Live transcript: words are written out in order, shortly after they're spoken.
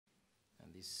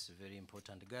this very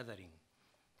important gathering.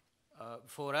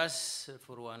 For us,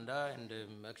 for Rwanda,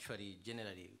 and actually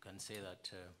generally, you can say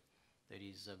that there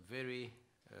is a very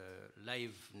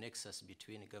live nexus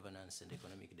between governance and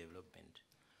economic development.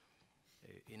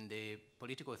 In the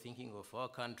political thinking of our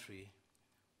country,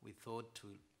 we thought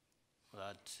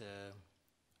that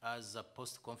as a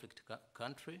post-conflict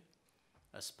country,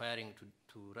 aspiring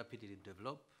to rapidly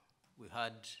develop, we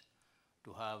had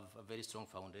to have a very strong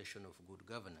foundation of good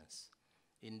governance.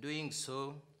 In doing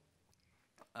so,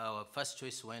 our first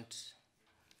choice went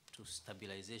to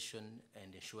stabilization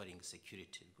and ensuring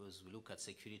security, because we look at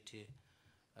security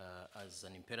as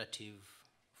an imperative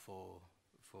for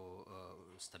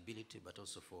stability, but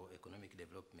also for economic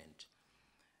development.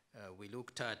 We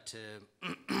looked at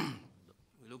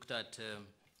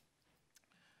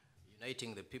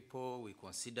uniting the people. We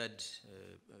considered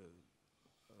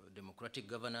democratic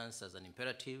governance as an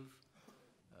imperative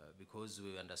because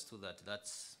we understood that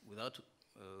without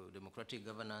democratic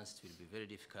governance, it will be very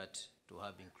difficult to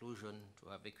have inclusion, to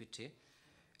have equity,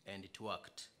 and it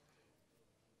worked.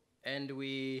 And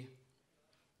we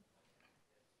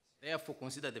therefore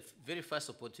consider the very first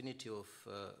opportunity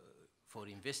for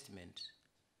investment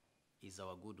is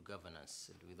our good governance.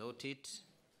 And without it,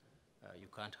 you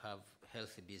can't have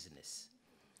healthy business.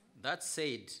 That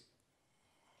said,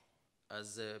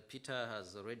 as Peter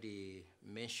has already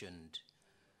mentioned,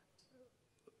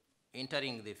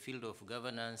 entering the field of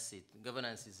governance,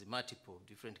 governance is multiple.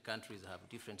 Different countries have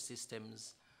different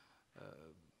systems.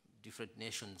 Different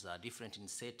nations are different in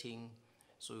setting.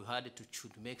 So we had to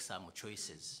make some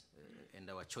choices. And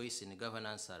our choice in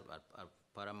governance are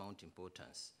paramount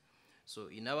importance. So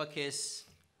in our case,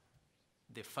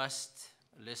 the first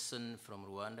lesson from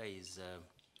Rwanda is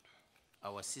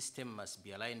our system must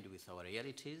be aligned with our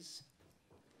realities.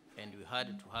 And we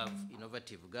had to have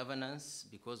innovative governance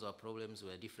because our problems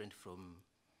were different from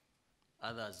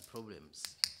others'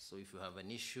 problems. So if you have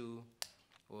an issue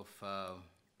of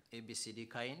ABCD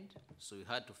kind, so we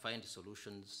had to find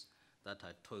solutions that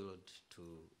are tailored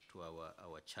to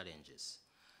our challenges.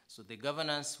 So the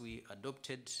governance we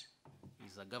adopted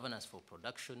is a governance for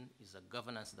production, is a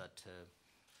governance that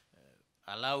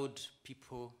allowed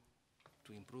people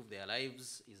to improve their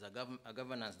lives, is a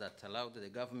governance that allowed the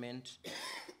government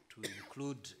to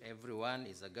include everyone,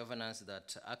 is a governance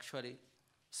that actually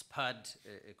spurred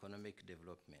economic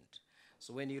development.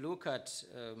 So when you look at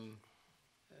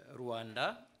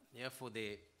Rwanda, therefore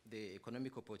the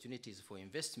economic opportunities for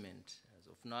investment, as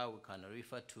of now we can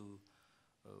refer to,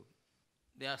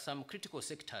 there are some critical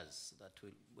sectors that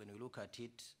when we look at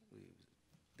it,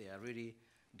 they are really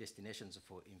destinations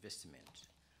for investment.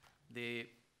 The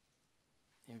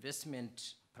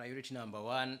investment priority number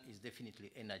one is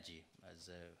definitely energy, as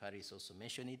Harris also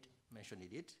mentioned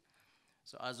it.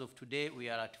 So as of today, we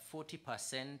are at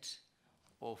 40%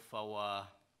 of our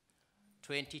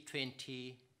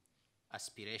 2020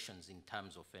 aspirations in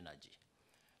terms of energy.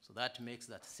 So that makes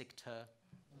that sector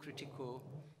critical,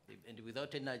 and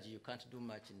without energy, you can't do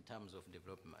much in terms of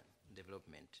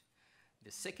development.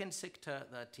 The second sector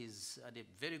that is at a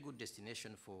very good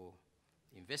destination for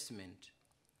investment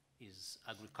is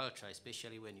agriculture,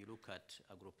 especially when you look at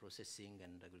agro-processing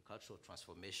and agricultural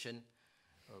transformation.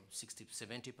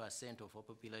 60–70% of our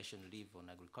population live on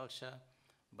agriculture,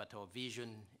 but our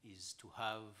vision is to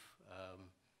have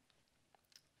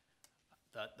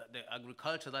the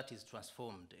agriculture that is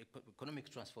transformed,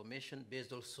 economic transformation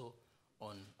based also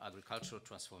on agricultural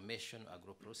transformation,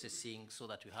 agro-processing, so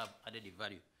that we have added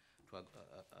value to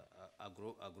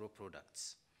agro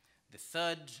products. The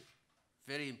third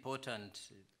very important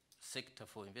sector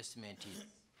for investment is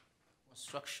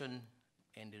construction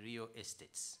and real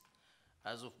estates.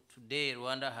 As of today,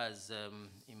 Rwanda has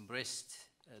embraced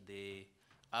the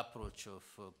approach of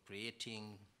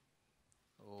creating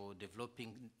or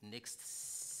developing next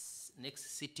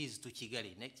cities to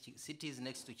Kigali. Cities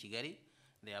next to Kigali.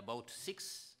 There are about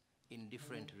 6 in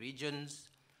different regions,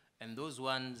 and those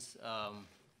ones,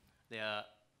 we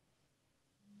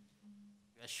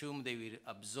assume they will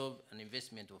absorb an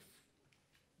investment of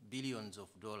billions of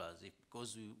dollars,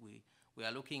 because we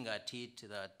are looking at it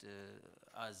that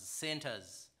as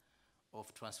centers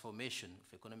of transformation,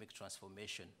 of economic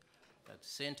transformation, that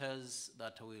centers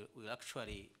that will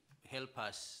actually help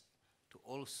us to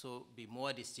also be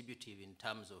more distributive in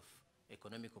terms of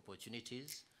economic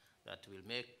opportunities, that will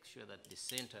make sure that the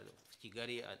center of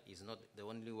Kigali is not the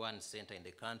only one center in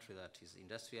the country that is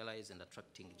industrialized and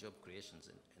attracting job creations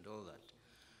and all that.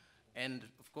 And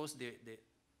of course,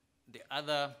 the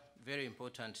other very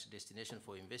important destination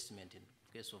for investment in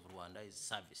the case of Rwanda is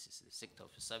services, the sector of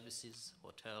services,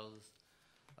 hotels,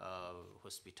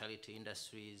 hospitality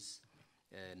industries,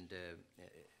 and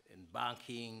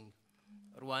banking.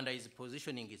 Rwanda is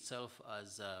positioning itself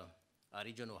as a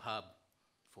regional hub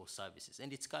for services,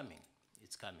 and it's coming.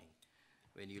 It's coming.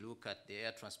 When you look at the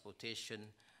air transportation,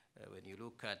 when you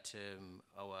look at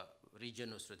our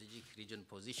regional strategic region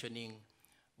positioning,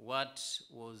 what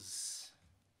was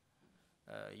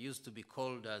used to be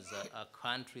called as a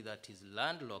country that is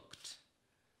landlocked,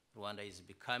 Rwanda is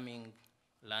becoming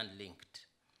land-linked.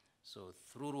 So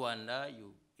through Rwanda,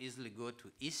 you easily go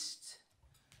to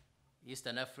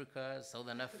Eastern Africa,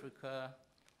 Southern Africa,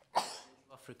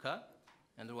 Africa,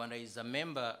 and Rwanda is a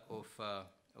member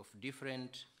of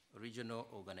different regional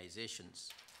organizations.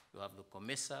 You have the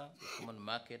COMESA, the Common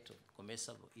Market of COMESA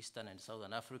of Eastern and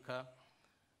Southern Africa,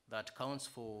 that counts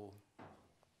for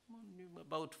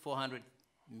about 400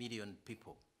 million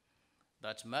people.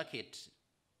 That market,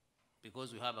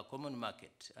 because we have a common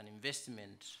market, an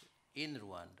investment in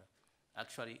Rwanda,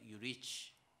 actually you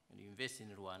reach and you invest in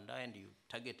Rwanda and you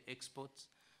target exports,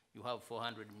 you have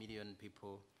 400 million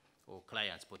people or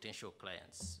clients, potential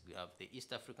clients. We have the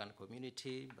East African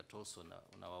community, but also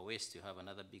on our west you have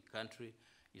another big country.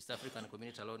 East African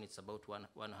community alone, it's about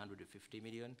 150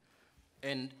 million.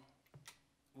 And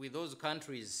with those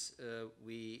countries,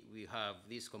 we have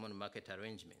these common market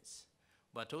arrangements.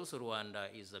 But also Rwanda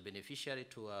is a beneficiary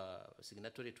to a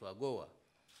signatory to AGOA.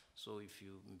 So if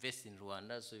you invest in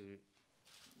Rwanda, so you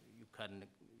can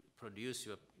produce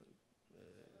your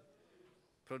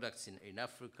products in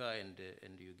Africa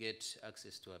and you get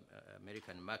access to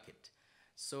American market.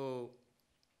 So,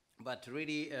 but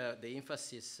really the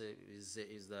emphasis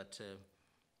is that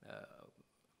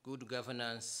good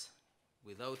governance,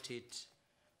 without it,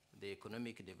 the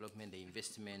economic development, the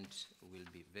investment will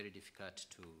be very difficult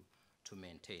to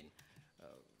maintain.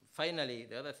 Finally,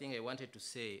 the other thing I wanted to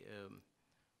say,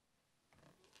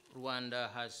 Rwanda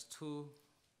has two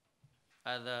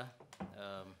other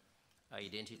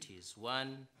identities.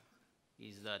 One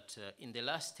is that in the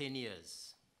last 10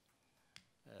 years,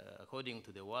 according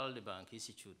to the World Bank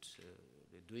Institute,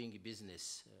 the Doing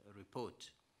Business report,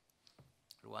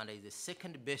 Rwanda is the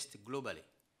second best globally,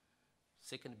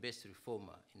 second best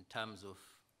reformer in terms of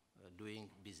doing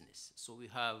business. So we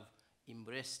have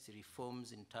embraced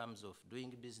reforms in terms of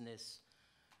doing business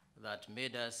that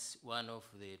made us one of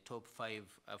the top 5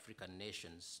 African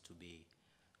nations to be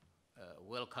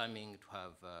welcoming, to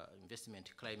have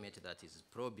investment climate that is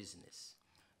pro-business.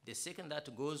 The second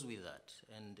that goes with that,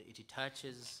 and it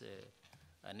touches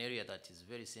an area that is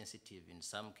very sensitive in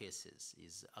some cases,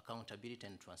 is accountability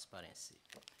and transparency.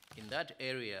 In that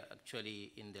area,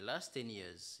 actually, in the last 10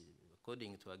 years,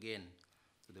 according to, again,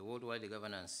 to the Worldwide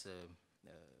Governance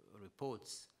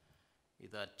reports,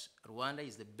 is that Rwanda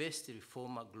is the best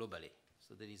reformer globally.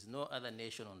 So there is no other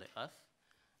nation on the earth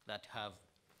that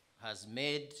has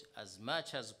made as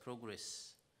much as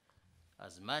progress,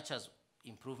 as much as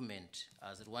improvement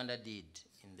as Rwanda did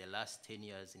in the last 10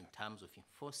 years in terms of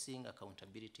enforcing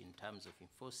accountability, in terms of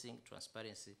enforcing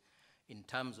transparency, in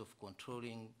terms of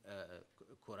controlling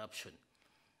corruption.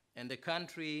 And the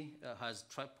country has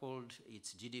tripled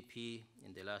its GDP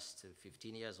in the last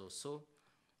 15 years or so,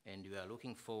 and we are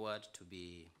looking forward to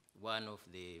be one of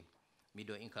the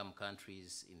middle-income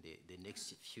countries in the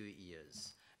next few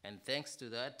years. And thanks to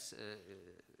that,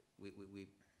 we've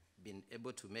been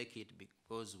able to make it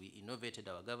because we innovated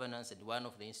our governance, and one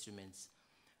of the instruments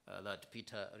that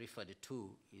Peter referred to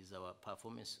is our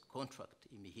performance contract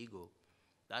in Mihigo.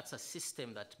 That's a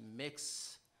system that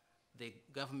makes the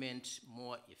government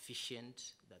more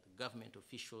efficient, that government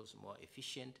officials more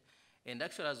efficient. And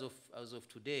actually, as of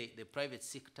today, the private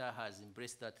sector has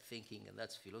embraced that thinking and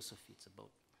that philosophy. It's about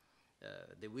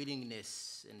the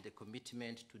willingness and the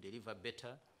commitment to deliver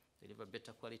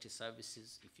better quality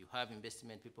services. If you have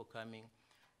investment people coming,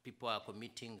 people are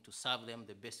committing to serve them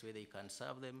the best way they can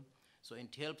serve them. So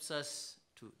it helps us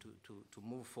to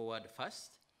move forward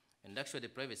fast. And actually, the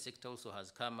private sector also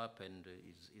has come up and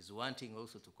is wanting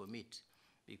also to commit,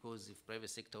 because if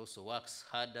private sector also works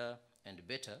harder and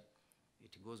better,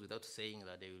 it goes without saying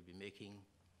that they will be making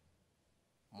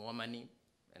more money,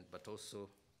 but also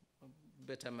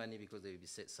better money because they will be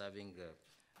serving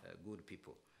good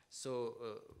people. So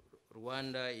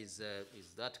Rwanda is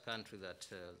that country that,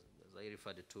 as I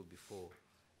referred to before,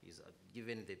 is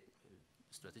given the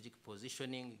strategic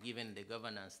positioning, given the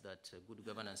governance good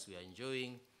governance we are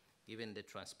enjoying, given the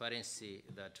transparency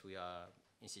that we are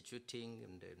instituting,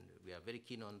 and we are very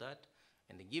keen on that,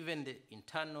 and given the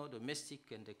internal,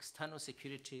 domestic, and external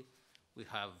security we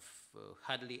have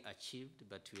hardly achieved,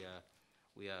 but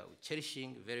we are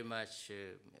cherishing very much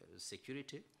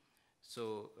security.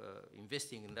 So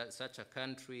investing in such a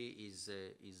country is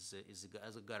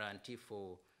as a guarantee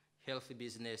for healthy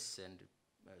business and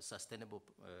sustainable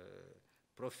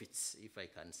profits, if I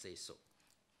can say so.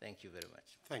 Thank you very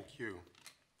much. Thank you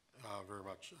very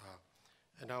much.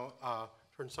 And now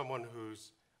turn to someone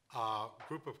whose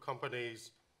group of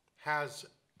companies has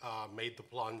made the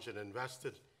plunge and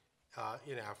invested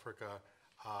in Africa,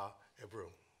 Ebru.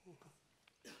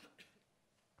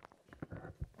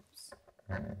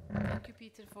 Thank you,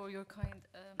 Peter, for your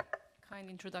kind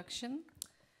introduction.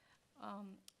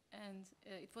 And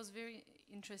it was very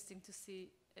interesting to see,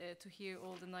 to hear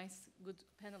all the nice, good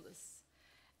panelists.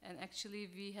 And actually,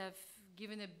 we have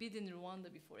given a bid in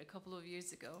Rwanda before, a couple of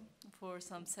years ago, for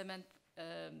some cement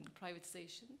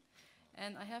privatization.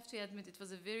 And I have to admit, it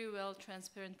was a very well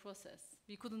transparent process.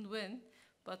 We couldn't win,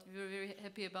 but we were very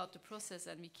happy about the process,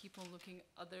 and we keep on looking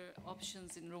other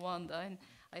options in Rwanda. And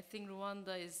I think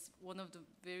Rwanda is one of the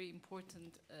very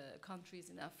important countries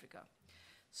in Africa.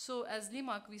 So as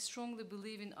LIMAC, we strongly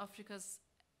believe in Africa's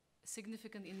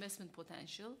significant investment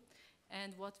potential.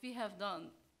 And what we have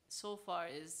done so far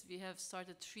is we have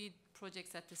started 3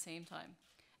 projects at the same time.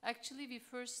 Actually, we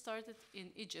first started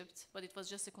in Egypt, but it was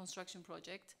just a construction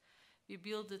project. We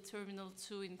built the Terminal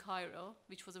 2 in Cairo,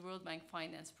 which was a World Bank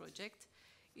finance project.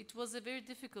 It was a very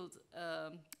difficult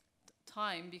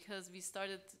time because we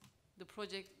started the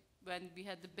project when we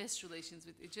had the best relations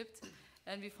with Egypt,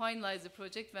 and we finalized the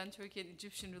project when Turkey and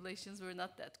Egyptian relations were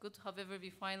not that good. However, we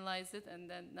finalized it, and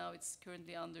then now it's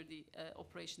currently under the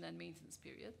operation and maintenance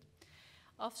period.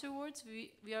 Afterwards,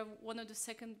 we are one of the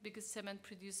second biggest cement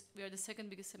producer. We are the second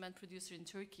biggest cement producer in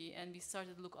Turkey, and we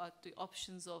started to look at the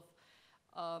options of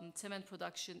cement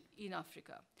production in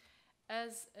Africa.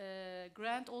 As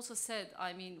Grant also said,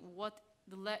 I mean,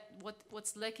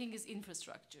 what's lacking is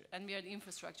infrastructure, and we are the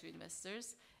infrastructure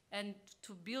investors. And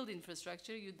to build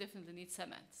infrastructure, you definitely need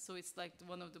cement. So it's like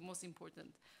one of the most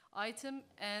important items.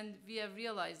 And we have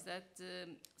realized that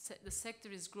the sector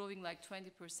is growing like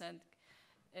 20%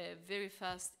 very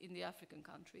fast in the African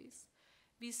countries.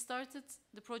 We started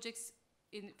the projects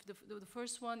in the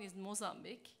first one is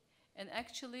Mozambique. And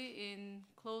actually, in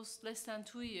less than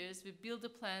 2 years, we built the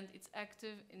plant. It's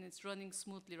active and it's running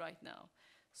smoothly right now.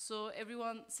 So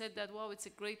everyone said that, wow, it's a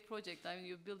great project. I mean,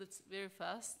 you build it very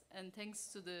fast, and thanks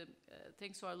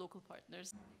to our local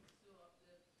partners,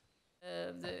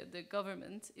 the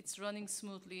government, it's running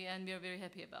smoothly, and we are very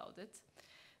happy about it.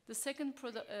 The second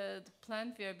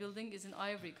plant we are building is in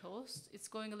Ivory Coast. It's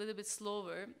going a little bit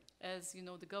slower, as you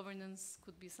know, the governance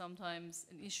could be sometimes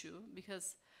an issue,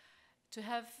 because to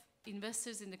have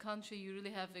investors in the country, you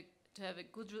really have to have a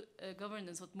good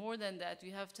governance, but more than that,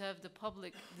 you have to have the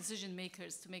public decision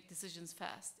makers to make decisions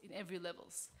fast in every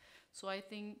levels. So I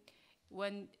think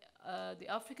when the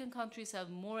African countries have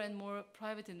more and more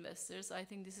private investors, I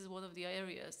think this is one of the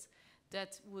areas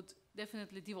that would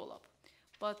definitely develop.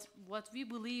 But what we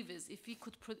believe is if we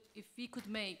could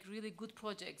make really good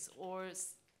projects, or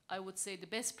I would say the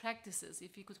best practices,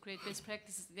 if we could create best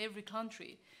practices in every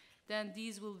country, then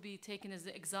these will be taken as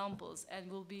the examples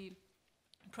and will be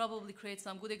probably create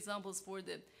some good examples for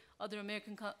the other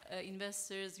American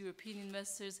investors, European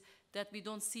investors that we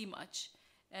don't see much.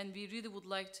 And we really would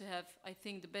like to have, I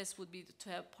think the best would be to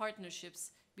have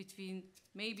partnerships between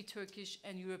maybe Turkish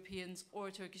and Europeans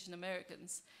or Turkish and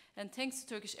Americans. And thanks to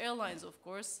Turkish Airlines, of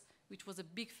course, which was a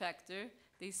big factor,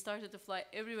 they started to fly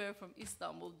everywhere from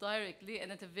Istanbul directly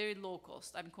and at a very low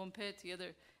cost. I mean, compared to the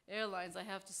other airlines, I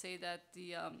have to say that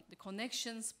the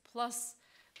connections plus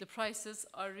the prices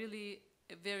are really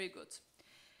very good.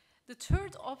 The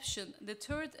third option, the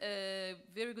third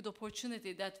very good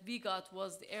opportunity that we got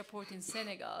was the airport in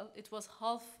Senegal. It was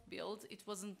half built. It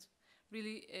wasn't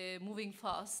really moving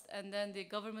fast. And then the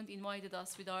government invited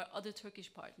us with our other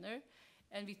Turkish partner.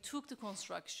 And we took the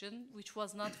construction, which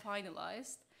was not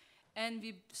finalized. And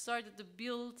we started to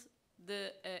build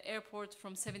the airport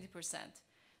from 70%.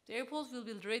 The airport will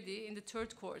be ready in the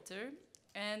 3rd quarter.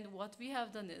 And what we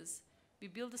have done is, we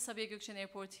built the Sabiha Gökçen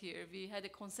Airport here. We had a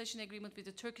concession agreement with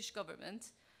the Turkish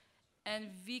government, and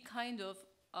we kind of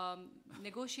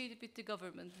negotiated with the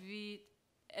government. We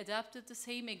adapted the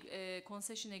same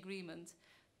concession agreement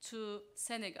to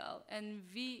Senegal, and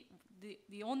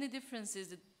the only difference is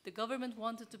that the government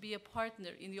wanted to be a partner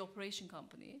in the operation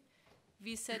company.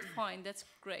 We said, fine, that's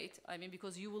great. I mean,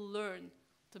 because you will learn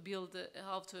to build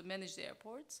how to manage the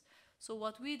airports. So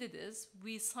what we did is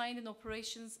we signed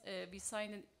we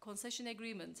signed a concession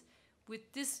agreement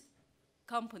with this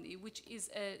company, which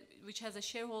has a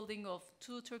shareholding of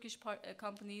 2 Turkish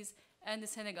companies and the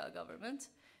Senegal government.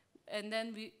 And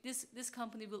then this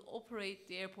company will operate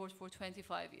the airport for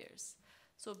 25 years.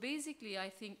 So basically, I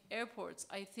think airports,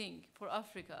 for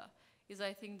Africa, is,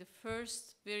 I think, the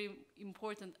first very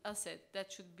important asset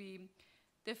that should be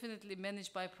definitely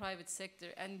managed by private sector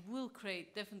and will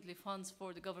create definitely funds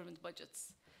for the government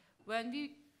budgets. When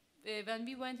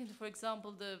we went into, for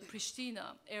example, the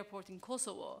Pristina airport in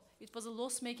Kosovo, it was a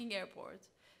loss-making airport.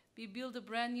 We built a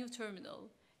brand new terminal,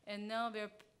 and now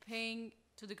we're paying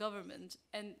to the government,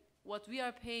 and what we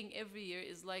are paying every year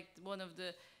is like one of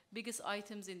the biggest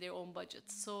items in their own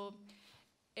budgets. So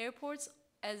airports,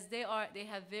 as they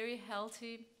have very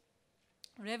healthy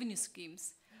revenue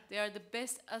schemes. They are the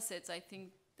best assets, I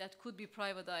think, that could be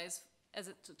privatized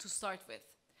to start with.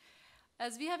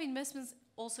 As we have investments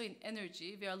also in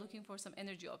energy, we are looking for some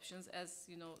energy options. As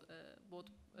you know, both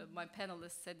my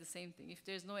panelists said the same thing. If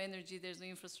there's no energy, there's no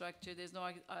infrastructure, there's no.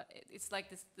 It's like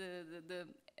this, the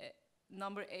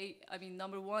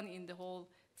number one in the whole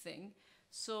thing.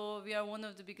 So we are one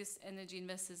of the biggest energy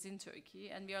investors in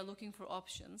Turkey, and we are looking for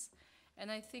options. And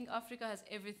I think Africa has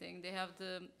everything. They have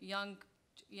the young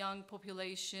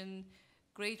population,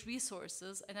 great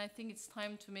resources, and I think it's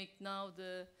time to make now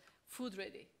the food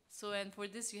ready. So, and for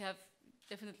this you have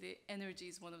definitely energy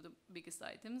is one of the biggest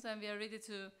items, and we are ready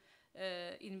to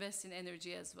invest in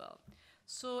energy as well.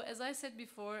 So as I said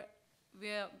before, we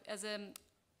are, as a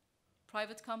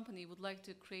private company, would like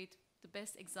to create the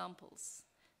best examples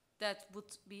that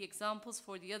would be examples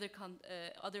for the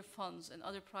other funds and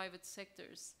other private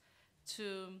sectors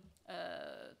to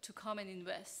come and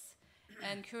invest.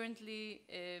 And currently,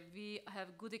 we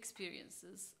have good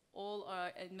experiences. All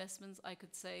our investments, I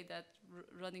could say, that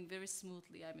running very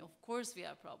smoothly. I mean, of course we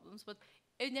have problems, but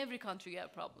in every country you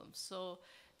have problems. So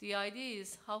the idea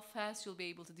is how fast you'll be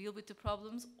able to deal with the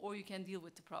problems, or you can deal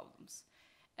with the problems.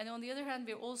 And on the other hand,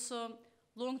 we're also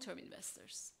long-term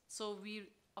investors. So we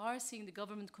are seeing the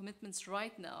government commitments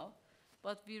right now,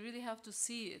 but we really have to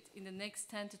see it in the next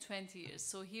 10 to 20 years.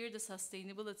 So here the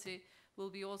sustainability will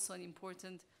be also an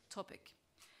important topic.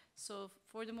 So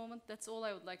for the moment, that's all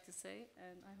I would like to say,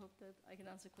 and I hope that I can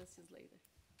answer questions later.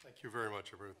 Thank you very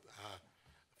much, Ruth,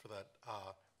 for that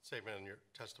statement and your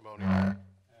testimony. And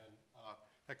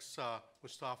next,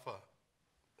 Mustafa,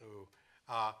 who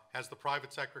has the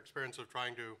private sector experience of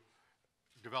trying to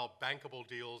develop bankable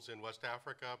deals in West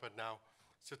Africa, but now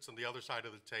sits on the other side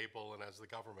of the table and has the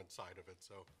government side of it.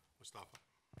 So, Mustafa.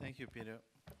 Thank you, Peter.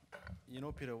 You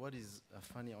know, Peter, what is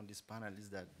funny on this panel is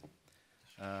that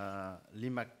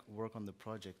Limac worked on the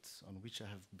project on which I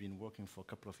have been working for a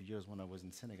couple of years when I was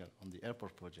in Senegal on the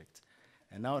airport project.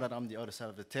 And now that I'm the other side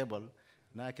of the table,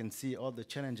 now I can see all the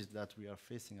challenges that we are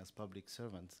facing as public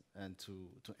servants and to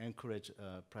encourage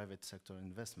private sector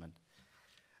investment.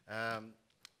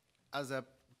 As a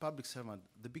public servant,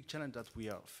 the big challenge that we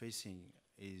are facing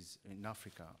is in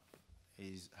Africa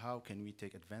is how can we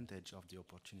take advantage of the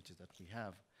opportunities that we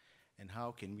have, and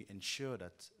how can we ensure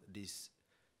that this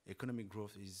economic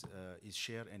growth is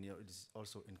shared and it is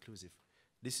also inclusive.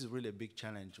 This is really a big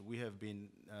challenge. We have been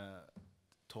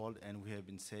told and we have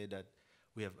been said that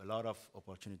we have a lot of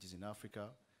opportunities in Africa,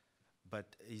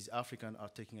 but is African are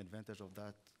taking advantage of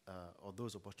that or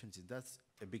those opportunities? That's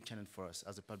a big challenge for us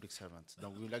as a public servant.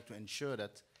 Then we would like to ensure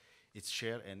that it's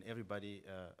shared and everybody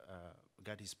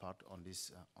got his part on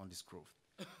this growth.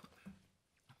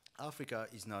 Africa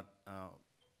is not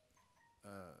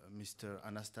Mr.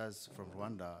 Anastase from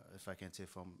Rwanda, if I can say,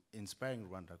 from inspiring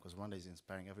Rwanda, because Rwanda is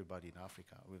inspiring everybody in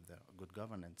Africa with their good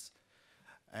governance.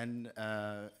 And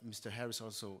Mr. Harris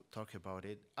also talked about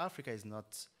it. Africa is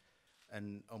not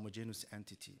an homogeneous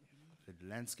entity. The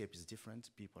landscape is different,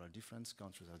 people are different,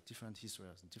 countries are different, history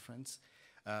is different.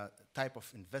 Type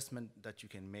of investment that you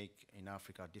can make in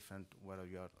Africa are different, whether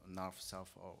you are north,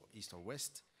 south, or east or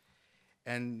west.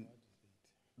 And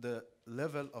the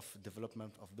level of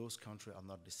development of those countries are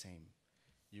not the same.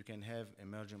 You can have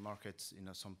emerging markets,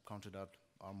 some countries that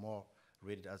are more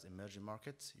rated as emerging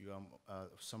markets.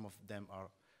 Some of them are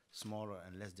smaller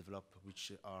and less developed,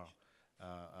 which are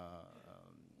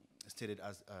stated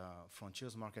as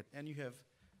frontiers market. And you have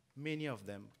many of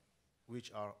them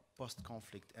which are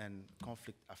post-conflict and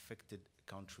conflict-affected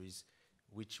countries,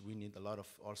 which we need a lot of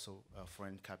also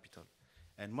foreign capital.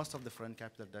 And most of the foreign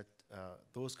capital that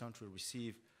those countries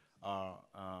receive are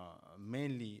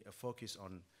mainly a focus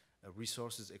on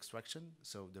resources extraction,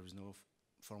 so there is no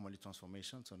formally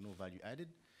transformation, so no value added.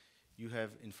 You have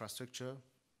infrastructure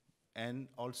and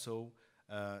also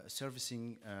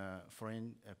servicing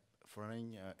foreign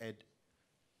aid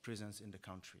presence in the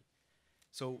country.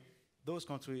 So those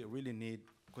countries really need,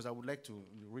 because I would like to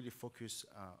really focus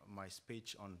my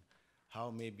speech on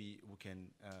how maybe we can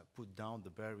put down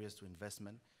the barriers to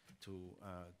investment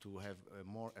to have a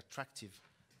more attractive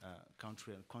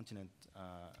country and continent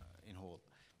in whole.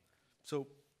 So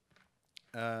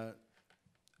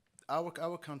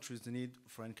our countries need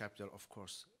foreign capital, of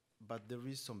course, but there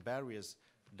is some barriers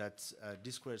that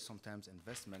discourage sometimes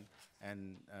investment,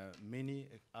 and many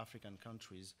African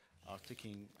countries are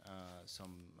taking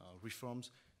some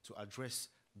reforms to address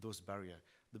those barriers.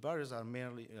 The barriers are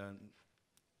merely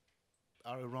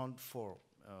are around four.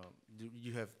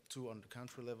 You have two on the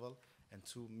country level and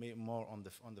two more on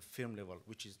the firm level,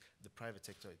 which is the private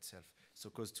sector itself. So,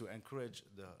 because to encourage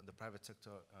the private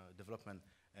sector development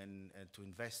and to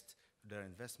invest their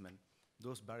investment,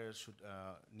 those barriers should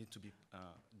need to be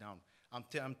down.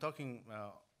 I'm talking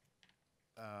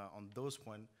on those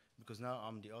points because now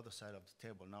I'm the other side of the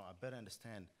table. Now I better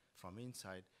understand from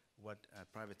inside what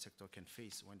private sector can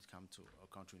face when it comes to a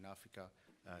country in Africa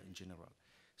in general.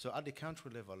 So at the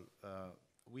country level,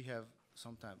 we have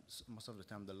sometimes, most of the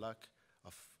time, the lack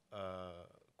of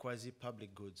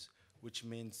quasi-public goods, which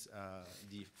means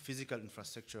the physical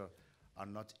infrastructure are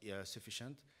not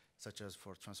sufficient, such as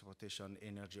for transportation,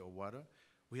 energy, or water.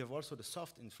 We have also the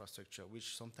soft infrastructure,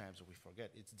 which sometimes we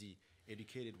forget. It's the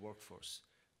educated workforce.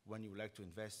 When you like to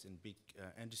invest in big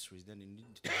industries, then you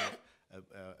need to have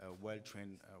a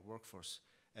well-trained workforce,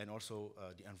 and also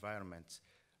the environment.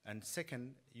 And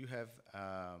second, you have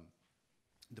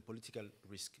the political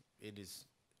risk.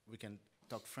 We can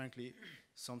talk frankly,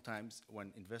 sometimes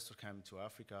when investors come to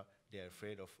Africa, they're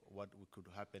afraid of what could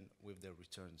happen with their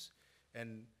returns.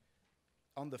 And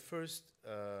on the first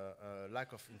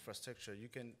lack of infrastructure,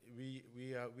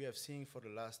 we have seen for the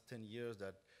last 10 years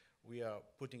that we are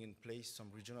putting in place some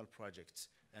regional projects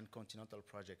and continental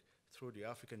projects through the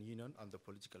African Union on the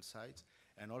political side,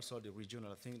 and also the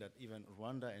regional thing that even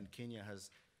Rwanda and Kenya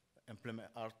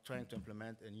are trying to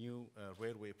implement a new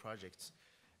railway projects.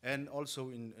 And also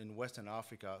in Western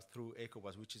Africa through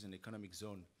ECOWAS, which is an economic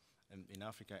zone in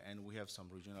Africa, and we have some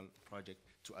regional projects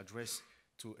to address,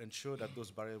 to ensure that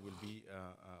those barriers will be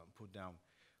put down.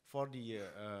 For the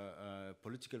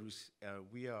political risk,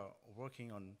 we are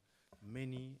working on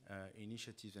many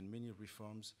initiatives and many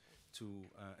reforms to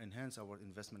enhance our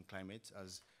investment climate,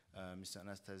 as Mr.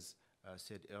 Anastas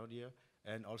said earlier,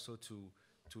 and also to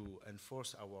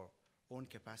enforce our own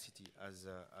capacity as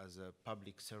a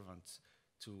public servants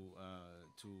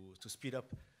to speed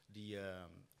up the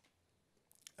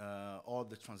all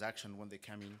the transactions when they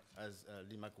come in, as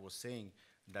Limak was saying,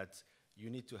 that you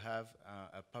need to have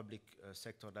a public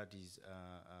sector that is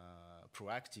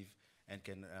proactive and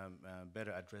can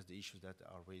better address the issues that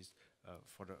are raised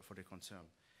for the concern.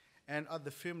 And at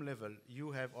the firm level,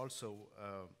 you have also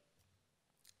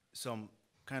some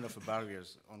kind of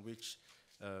barriers on which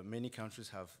many countries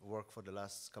have worked for the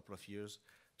last couple of years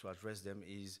to address them,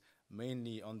 is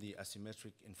mainly on the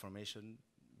asymmetric information,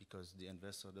 because the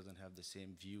investor doesn't have the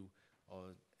same view,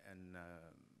 and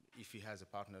if he has a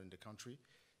partner in the country.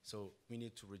 So we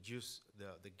need to reduce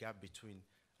the gap between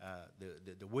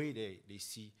the way they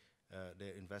see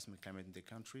their investment climate in the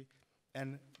country.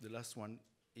 And the last one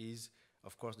is,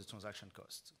 of course, the transaction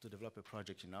cost. To develop a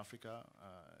project in Africa,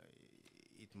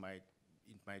 it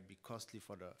might be costly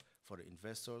for the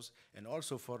investors and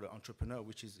also for the entrepreneur,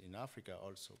 which is in Africa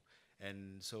also.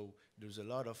 And so there's a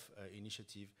lot of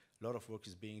initiative, a lot of work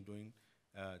is being done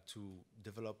to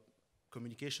develop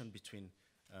communication between,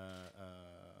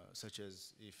 such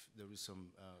as if there is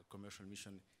some commercial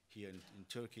mission here in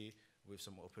Turkey with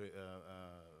some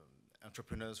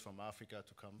entrepreneurs from Africa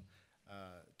to come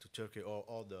to Turkey,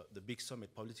 or the big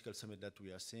summit, political summit that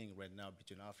we are seeing right now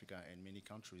between Africa and many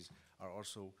countries are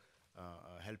also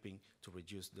helping to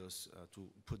reduce those, to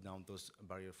put down those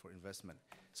barriers for investment.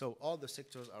 So all the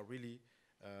sectors are really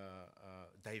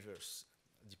diverse,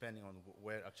 depending on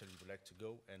where actually you would like to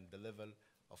go and the level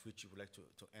of which you would like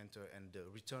to enter and the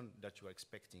return that you are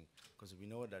expecting. Because we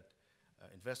know that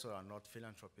investors are not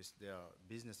philanthropists, they are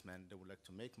businessmen, they would like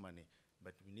to make money,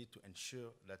 but we need to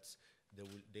ensure that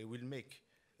they will make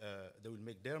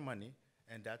their money,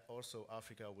 and that also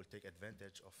Africa will take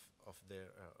advantage of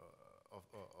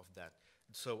that.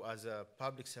 So as a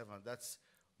public servant, that's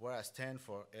where I stand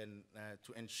for, and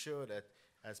to ensure that,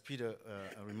 as Peter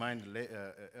reminded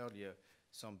earlier,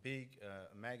 some big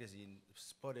magazine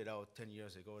spotted out 10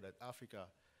 years ago that Africa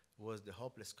was the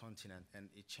hopeless continent, and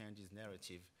it changed its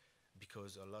narrative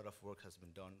because a lot of work has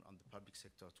been done on the public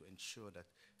sector to ensure that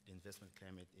the investment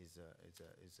climate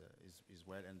is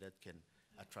well and that can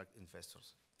attract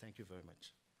investors. Thank you very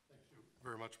much. Thank you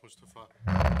very much, Mustafa.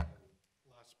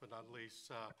 Last but not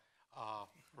least,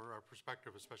 for our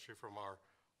perspective, especially from our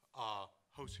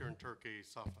host here in Turkey,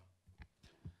 Safa.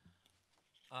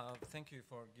 Thank you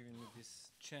for giving me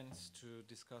this chance to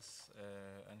discuss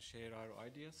and share our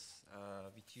ideas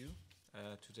with you.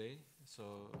 today.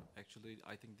 So actually,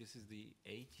 I think this is the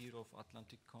 8th year of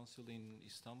Atlantic Council in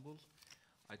Istanbul.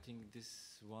 I think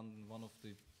this one of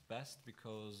the best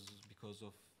because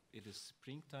of it is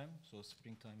springtime. So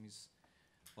springtime is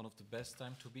one of the best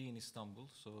time to be in Istanbul.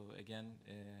 So again,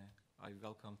 I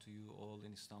welcome to you all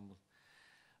in Istanbul.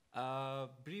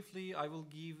 Briefly, I will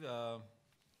give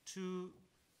two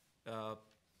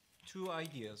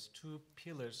ideas, two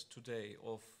pillars today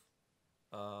of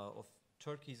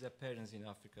Turkey's appearance in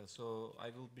Africa. So I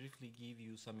will briefly give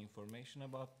you some information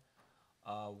about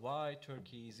why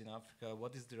Turkey is in Africa,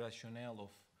 what is the rationale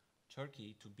of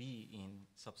Turkey to be in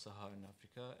sub-Saharan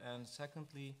Africa, and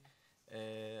secondly,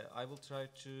 I will try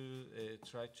to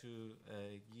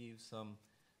give some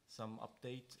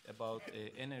update about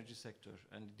energy sector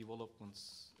and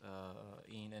developments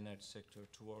in energy sector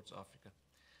towards Africa.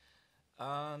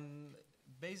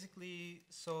 Basically,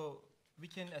 so we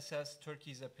can assess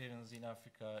Turkey's appearance in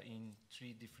Africa in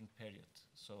 3 different periods.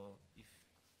 So if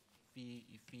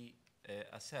we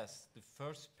assess the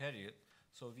first period,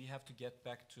 so we have to get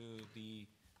back to the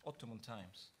Ottoman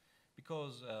times,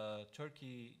 because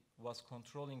Turkey was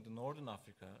controlling the Northern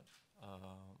Africa,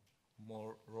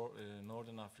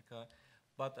 Northern Africa,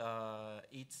 but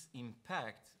its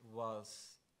impact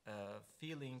was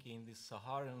feeling in the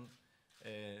Saharan,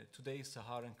 today's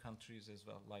Saharan countries as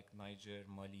well, like Niger,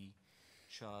 Mali,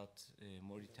 Chad,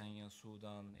 Mauritania,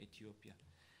 Sudan, Ethiopia.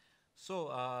 So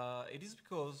it is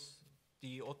because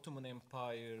the Ottoman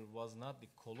Empire was not the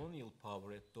colonial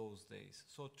power at those days.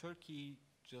 So Turkey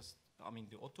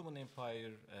the Ottoman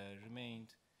Empire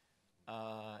remained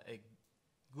a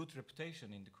good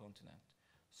reputation in the continent.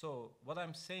 So what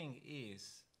I'm saying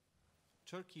is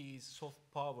Turkey's soft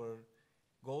power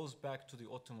goes back to the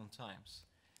Ottoman times.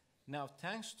 Now,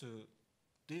 thanks to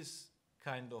this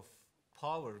kind of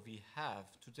power we have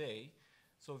today,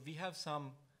 so we have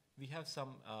some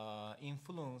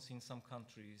influence in some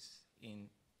countries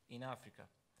in Africa.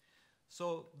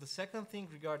 So the second thing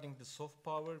regarding the soft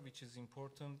power, which is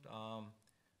important,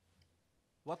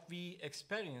 what we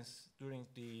experienced during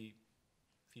the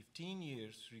 15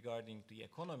 years regarding the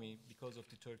economy, because of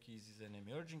the Turkey is an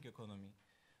emerging economy.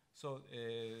 So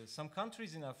some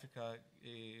countries in Africa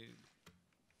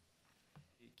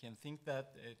can think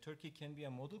that Turkey can be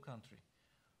a model country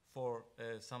for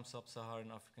some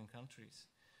sub-Saharan African countries.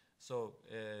 So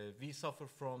we suffer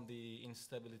from the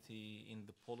instability in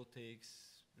the politics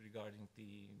regarding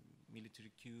the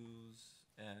military coups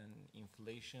and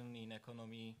inflation in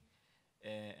economy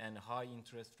and high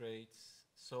interest rates.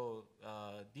 So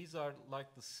these are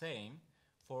like the same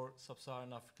for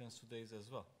sub-Saharan Africans today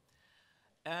as well.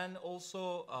 And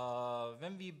also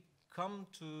when we come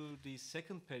to the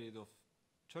second period of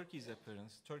Turkey's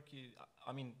appearance,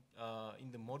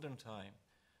 in the modern time.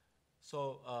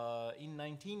 So in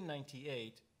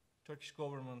 1998, Turkish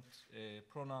government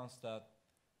pronounced that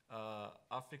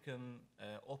African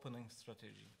opening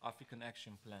strategy, African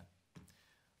action plan.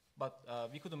 But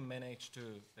we couldn't manage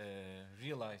to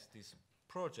realize this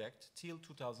project till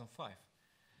 2005.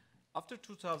 After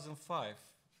 2005,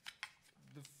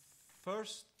 the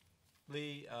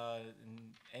firstly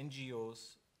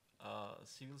NGOs,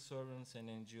 civil servants and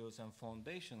NGOs and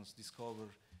foundations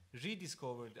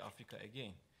rediscovered Africa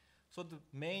again. So the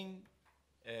main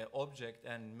object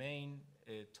and main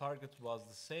target was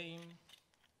the same,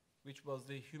 which was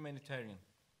the humanitarian.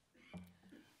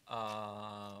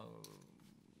 And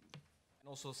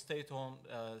also state-owned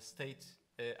state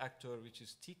actor, which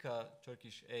is TİKA,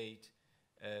 Turkish Aid,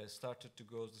 started to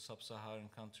go to sub-Saharan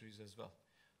countries as well.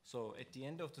 So at the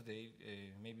end of the day,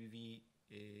 maybe we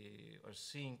are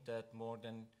seeing that more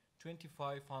than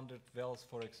 2,500 wells,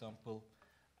 for example,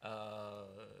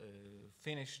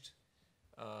 finished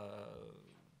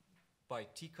by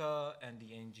TİKA and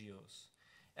the NGOs.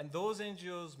 And those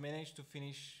NGOs managed to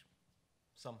finish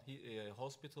some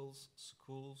hospitals,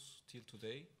 schools till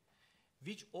today,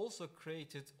 which also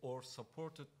created or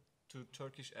supported to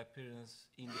Turkish appearance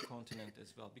in the continent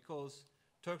as well, because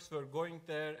Turks were going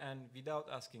there and without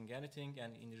asking anything,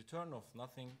 and in return of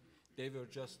nothing, they were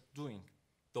just doing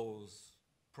those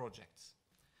projects.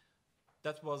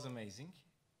 That was amazing,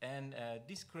 and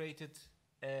this created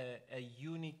a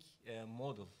unique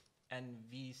model, and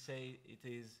we say it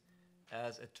is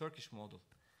as a Turkish model.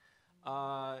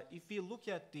 If we look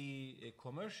at the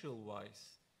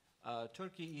commercial-wise,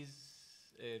 Turkey is,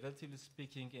 relatively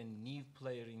speaking, a new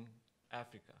player in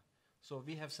Africa. So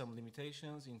we have some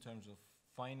limitations in terms of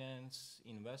finance,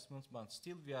 investments, but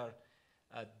still we are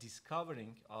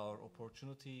discovering our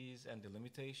opportunities and the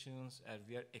limitations, and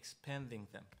we are expanding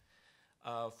them.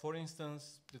 For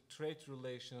instance, the trade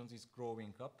relations is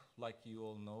growing up, like you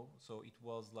all know. So it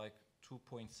was like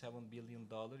 $2.7 billion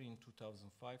in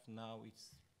 2005. Now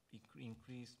it's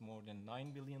increased more than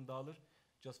 $9 billion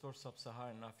just for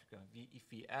sub-Saharan Africa. If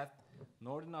we add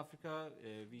Northern Africa,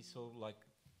 we saw like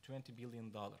 $20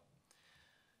 billion.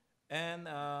 And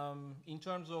in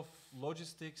terms of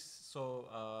logistics, so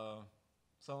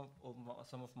some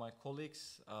of my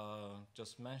colleagues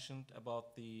just mentioned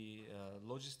about the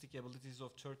logistic abilities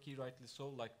of Turkey, rightly so,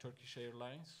 like Turkish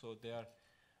Airlines. So they are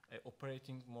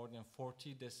operating more than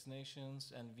 40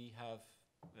 destinations, and we have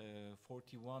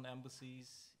 41 embassies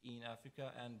in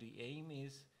Africa, and the aim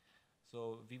is,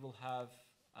 so we will have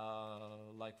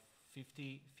like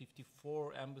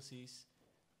 54 embassies.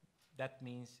 That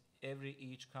means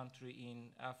each country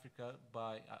in Africa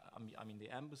by, I mean the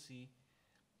embassy,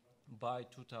 by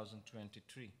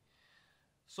 2023.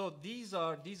 So these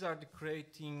are the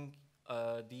creating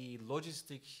the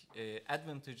logistic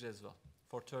advantage as well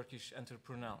for Turkish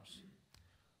entrepreneurs.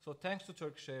 So thanks to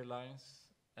Turkish Airlines,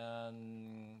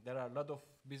 and there are a lot of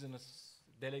business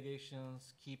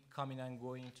delegations keep coming and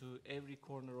going to every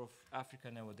corner of Africa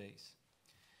nowadays.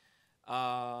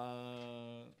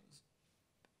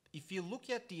 If you look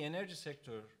at the energy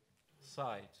sector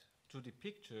side to the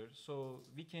picture, so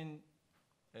we can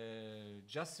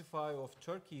justify of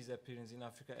Turkey's appearance in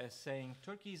Africa as saying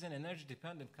Turkey is an energy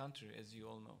dependent country, as you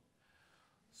all know.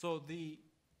 So the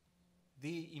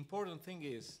important thing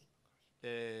is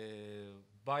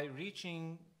by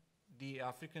reaching the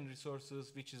African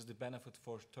resources, which is the benefit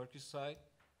for Turkish side,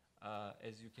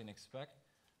 as you can expect,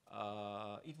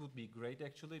 it would be great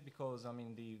actually, because I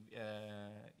mean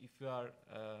if you are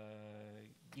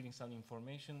giving some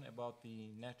information about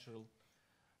the national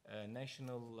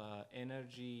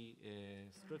energy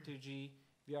strategy,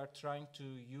 we are trying to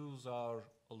use our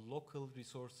local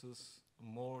resources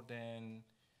more than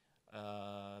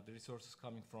the resources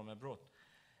coming from abroad.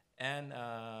 And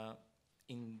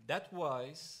in that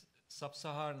wise,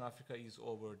 sub-Saharan Africa is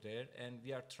over there, and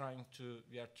we are trying to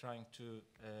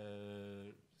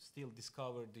still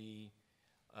discover the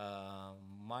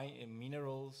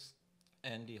minerals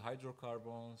and the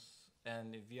hydrocarbons,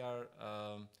 and we are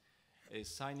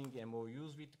signing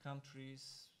MOUs with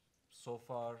countries. So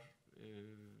far,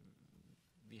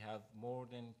 we have more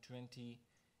than 20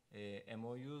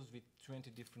 MOUs with 20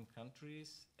 different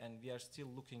countries, and we are still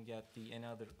looking at the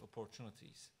another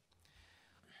opportunities.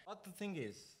 But the thing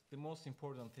is, the most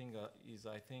important thing is,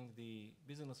 I think, the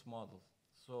business model.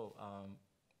 So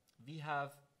we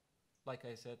have, like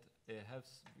I said,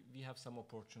 we have some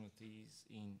opportunities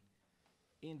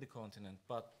in the continent,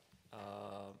 but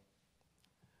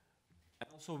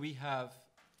also we have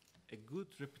a good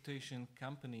reputation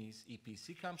companies,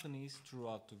 EPC companies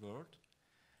throughout the world,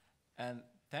 and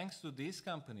thanks to these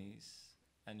companies,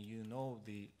 and you know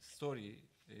the story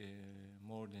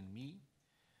more than me,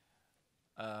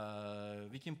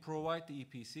 we can provide the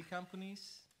EPC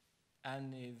companies,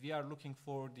 and we are looking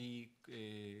for the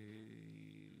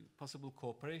possible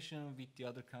cooperation with the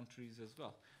other countries as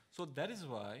well. So that is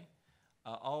why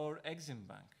our Exim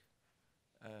Bank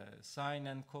sign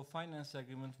and co-finance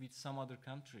agreement with some other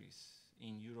countries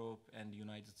in Europe and the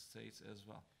United States as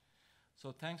well.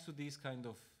 So thanks to these kind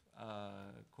of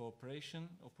cooperation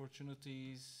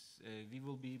opportunities, we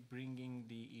will be bringing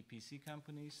the EPC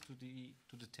companies to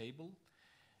the table,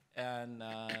 and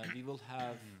we will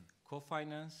have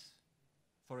co-finance,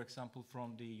 for example,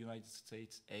 from the United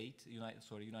States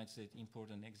United States Import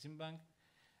and Exim Bank.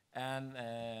 And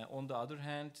on the other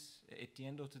hand, at the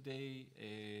end of the day,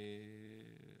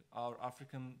 our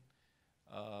African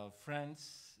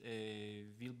friends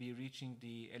will be reaching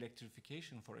the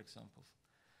electrification, for example.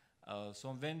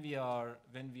 So when we are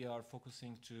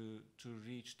focusing to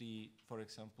reach the, for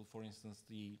instance,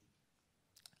 the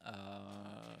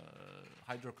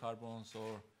hydrocarbons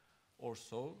or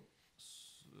so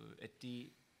at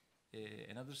the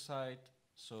another side,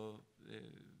 so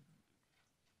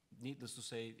needless to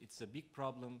say, it's a big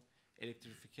problem,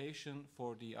 electrification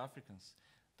for the Africans.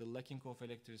 The lacking of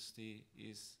electricity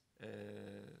is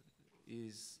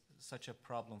such a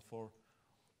problem for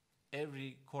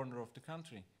every corner of the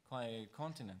country,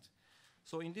 continent.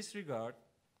 So in this regard,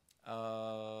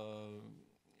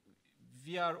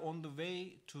 we are on the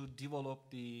way to develop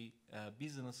the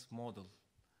business model,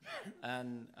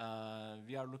 and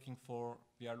we are looking for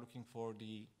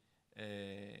the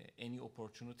any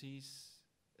opportunities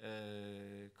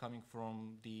coming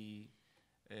from the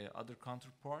other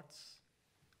counterparts,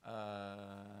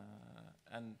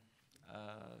 and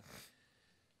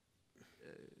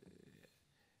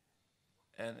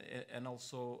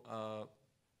also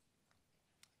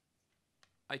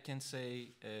I can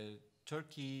say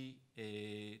Turkey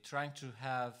trying to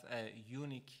have a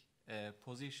unique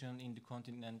position in the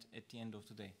continent at the end of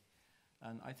the day.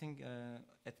 And I think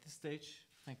at this stage,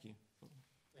 thank you.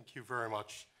 Thank you very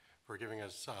much for giving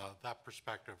us that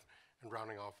perspective and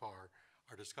rounding off our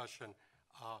discussion.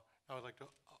 Now I'd like to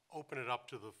open it up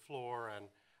to the floor, and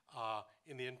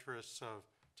in the interests of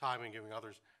time and giving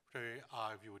others, particularly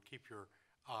if you would keep your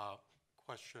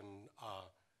question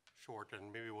short,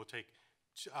 and maybe we'll take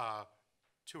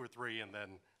two or three and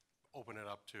then open it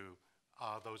up to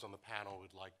those on the panel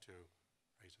who'd like to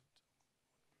raise it.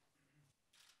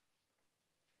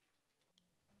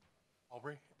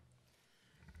 Aubrey?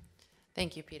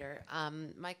 Thank you, Peter.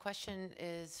 My question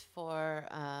is for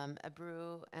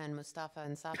Ebru and Mustafa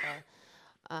and Safa.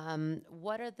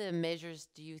 What are the measures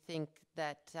do you think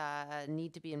that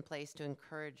need to be in place to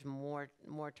encourage more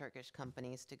Turkish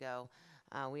companies to go?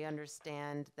 We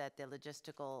understand that the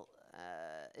logistical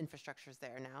infrastructure is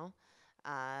there now.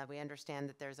 We understand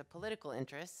that there's a political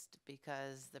interest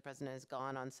because the president has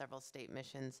gone on several state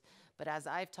missions. But as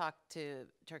I've talked to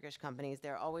Turkish companies,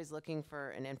 they're always looking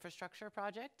for an infrastructure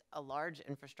project, a large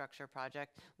infrastructure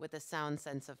project with a sound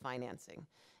sense of financing.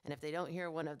 And if they don't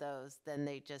hear one of those, then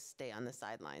they just stay on the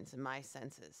sidelines, in my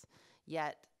senses.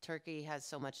 Yet, Turkey has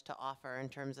so much to offer in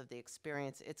terms of the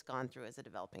experience it's gone through as a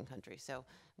developing country. So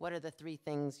what are the three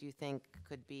things you think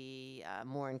could be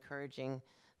more encouraging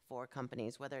for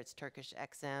companies, whether it's Turkish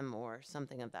XM or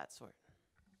something of that sort?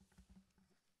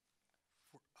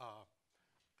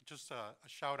 Just a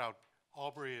shout out,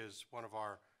 Aubrey is one of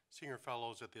our senior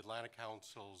fellows at the Atlantic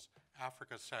Council's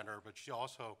Africa Center, but she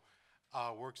also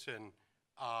works in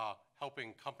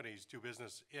helping companies do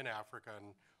business in Africa.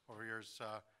 And over years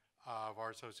of our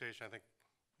association, I think,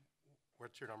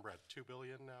 what's your number at, 2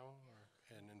 billion now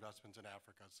in investments in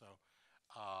Africa? So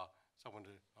someone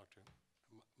to talk to.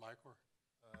 Mike, or?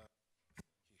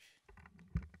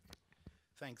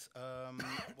 Thanks.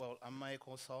 Well, I'm Mike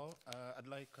Osal. I'd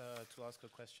like to ask a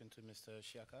question to Mr.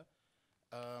 Shiaka.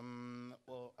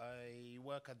 Well, I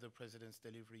work at the President's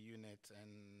Delivery Unit,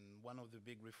 and one of the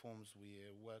big reforms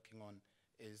we're working on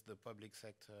is the public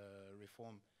sector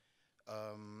reform.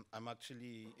 I'm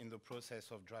actually in the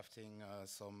process of drafting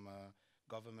some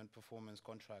government performance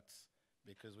contracts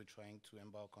because we're trying to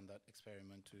embark on that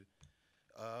experiment too.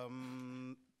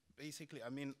 Basically, I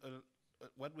mean,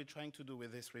 what we're trying to do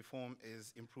with this reform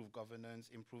is improve governance,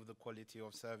 improve the quality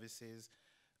of services,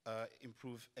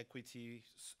 improve equity,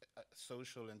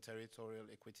 social and territorial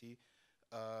equity,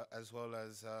 as well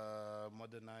as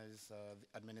modernize the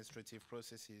administrative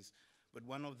processes. But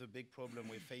one of the big problems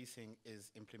we're facing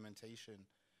is implementation.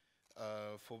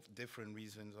 For different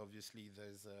reasons, obviously,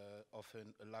 there's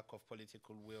often a lack of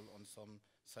political will on some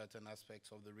certain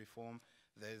aspects of the reform.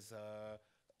 There's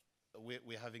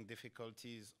we're having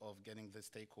difficulties of getting the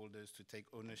stakeholders to take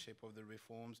ownership of the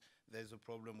reforms. There's a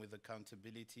problem with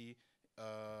accountability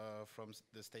from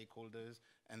the stakeholders,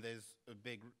 and there's a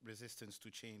big resistance to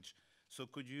change. So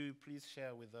could you please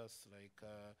share with us like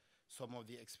some of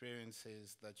the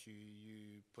experiences that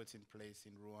you put in place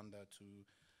in Rwanda to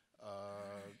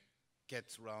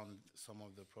get around some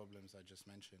of the problems I just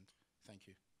mentioned? Thank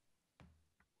you.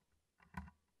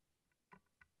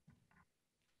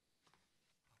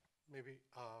 Maybe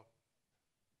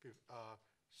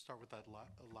start with that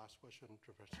last question,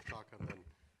 Professor Chaka, and then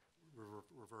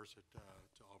reverse it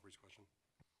to Aubrey's question.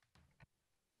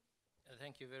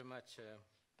 Thank you very much.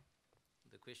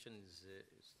 The question is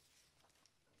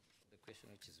the question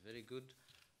which is very good.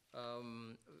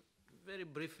 Very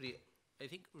briefly, I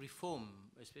think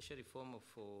reform, especially reform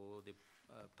for the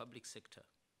public sector,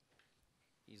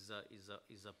 is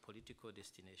a political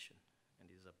destination and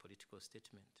is a political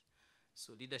statement.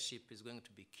 So leadership is going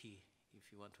to be key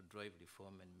if you want to drive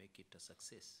reform and make it a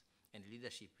success. And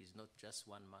leadership is not just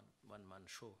one man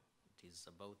show. It is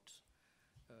about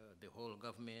the whole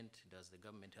government. Does the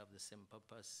government have the same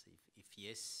purpose? If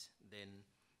yes, then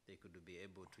they could be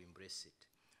able to embrace it.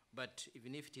 But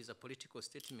even if it is a political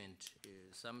statement,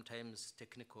 sometimes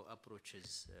technical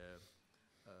approaches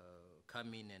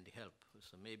come in and help.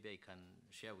 So maybe I can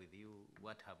share with you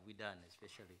what have we done,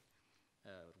 especially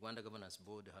Rwanda Governance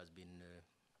Board has been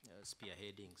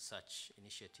spearheading such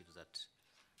initiatives that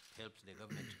help the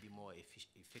government to be more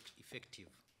effective.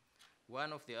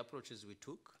 One of the approaches we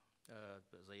took, as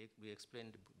we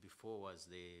explained before, was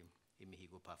the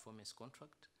Imihigo performance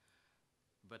contract.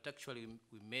 But actually,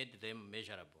 we made them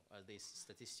measurable. As the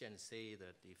statisticians say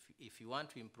that if you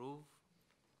want to improve,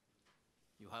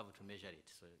 you have to measure it.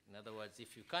 So in other words,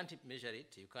 if you can't measure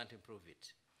it, you can't improve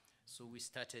it. So we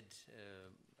started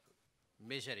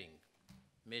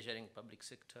measuring public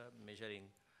sector,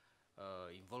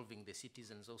 involving the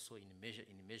citizens also in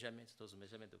measurements. Those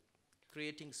measurements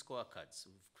creating scorecards.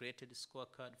 We've created a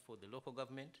scorecard for the local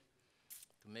government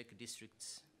to make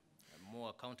districts more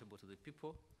accountable to the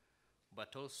people,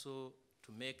 but also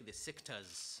to make the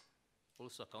sectors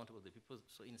also accountable to the people.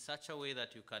 So in such a way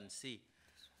that you can see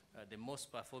the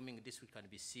most performing district can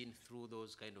be seen through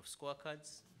those kind of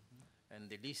scorecards, and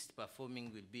the least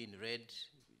performing will be in red.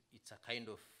 It's a kind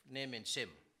of name and shame.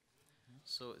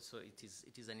 So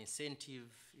it is an incentive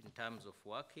in terms of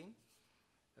working.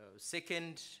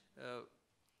 Second,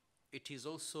 it is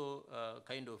also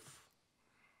kind of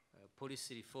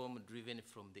policy reform driven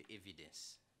from the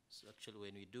evidence. So actually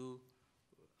when we do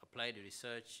applied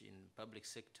research in public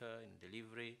sector, in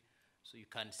delivery, so you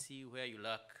can see where you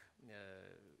lack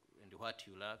and what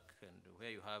you lack and where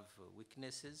you have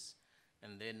weaknesses,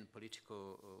 and then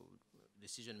political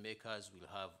decision makers will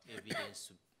have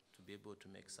evidence to be able to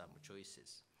make some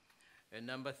choices. And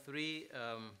number three,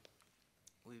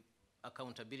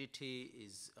 accountability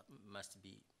must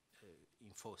be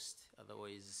enforced.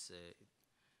 Otherwise,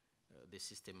 the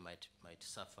system might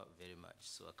suffer very much.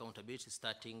 So accountability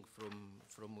starting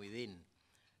from within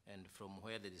and from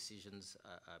where the decisions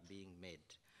are being made.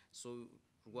 So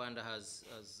Rwanda has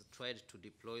tried to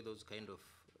deploy those kind of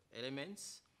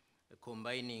elements,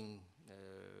 combining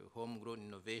homegrown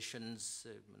innovations.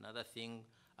 Another thing,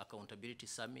 accountability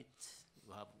summit.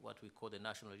 We have what we call the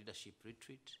National Leadership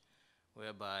Retreat,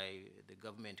 whereby the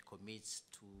government commits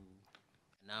to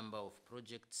a number of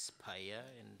projects per year,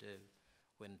 and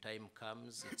when time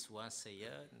comes, it's once a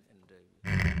year,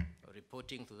 and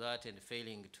reporting to that and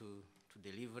failing to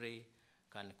delivery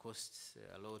can cost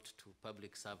a lot to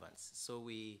public servants. So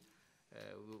we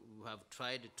have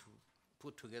tried to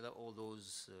put together all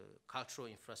those cultural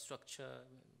infrastructure,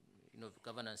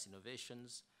 governance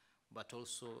innovations, but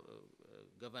also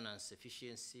governance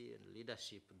efficiency and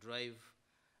leadership drive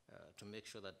to make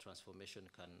sure that transformation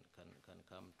can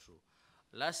come true.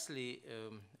 Lastly,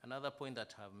 another point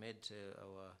that have made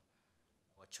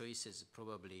our choices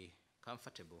probably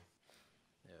comfortable.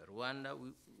 Rwanda,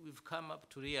 we've come up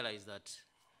to realize that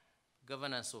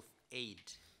governance of aid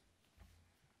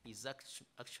is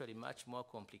actually much more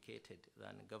complicated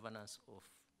than governance of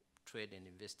trade and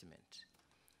investment.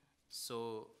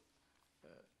 So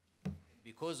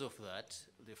because of that,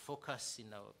 the focus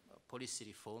in our policy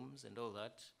reforms and all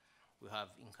that, we have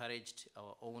encouraged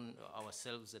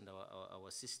ourselves and our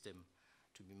system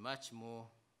to be much more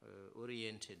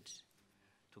oriented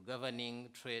to governing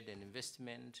trade and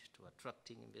investment, to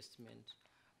attracting investment.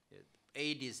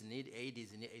 Aid is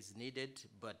needed,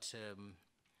 but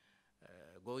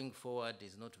going forward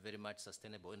is not very much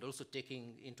sustainable, and also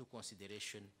taking into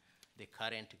consideration the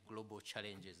current global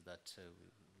challenges that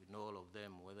we know all of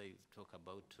them, whether you talk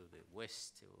about the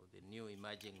West or the new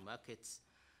emerging markets.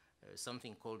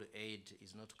 Something called aid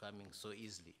is not coming so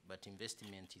easily, but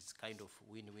investment is kind of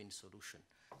win-win solution.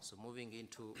 So moving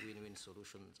into win-win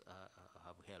solutions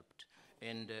have helped.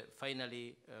 And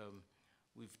finally,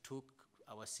 we've took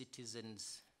our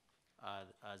citizens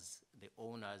as the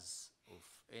owners of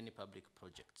any public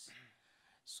projects.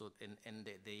 So, and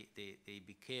they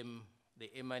became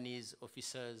the MNEs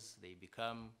officers, they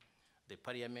become the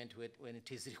parliament when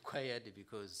it is required,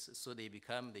 because so they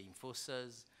become the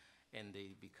enforcers, and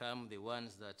they become the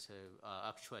ones that are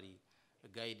actually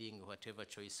guiding whatever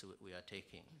choice we are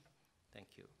taking.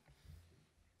 Thank you.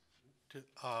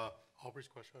 Aubrey's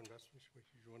question on investments,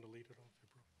 you want to lead it off?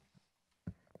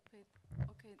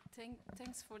 Okay,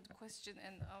 thanks for the question,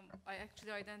 and I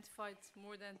actually identified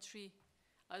more than 3.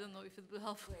 I don't know if it will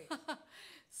help.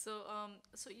 So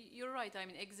you're right. I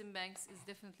mean, Exim Banks is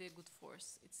definitely a good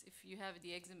force. If you have the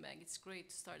Exim Bank, it's great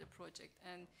to start a project.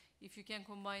 And if you can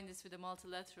combine this with a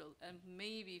multilateral, and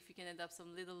maybe if you can adapt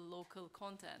some little local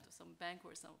content or some bank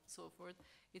or so forth,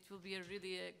 it will be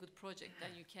really a good project.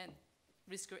 Then you can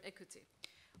risk your equity.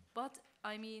 But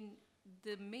I mean,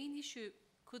 the main issue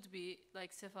could be,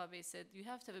 like Sefa Bey said, you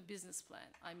have to have a business plan.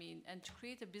 I mean, and to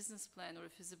create a business plan or a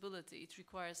feasibility, it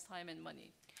requires time and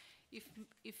money.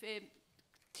 If a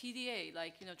TDA,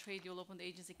 like, Trade Development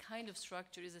Agency kind of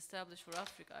structure is established for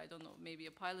Africa, I don't know, maybe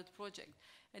a pilot project,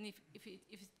 and if it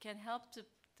can help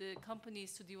the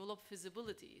companies to develop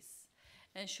feasibilities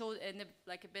and show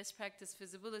like a best practice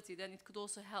feasibility, then it could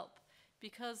also help.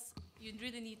 Because you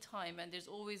really need time, and there's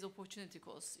always opportunity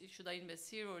costs. Should I invest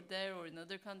here or there or in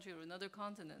another country or another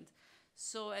continent?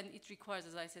 So, and it requires,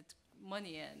 as I said,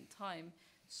 money and time.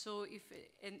 So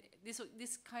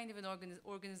this kind of an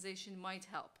organization might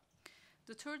help.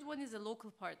 The third one is a local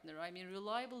partner. I mean,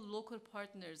 reliable local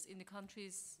partners in the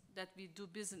countries that we do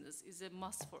business is a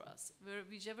must for us.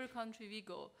 Whichever country we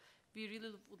go, we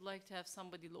really would like to have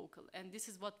somebody local. And this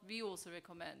is what we also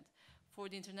recommend for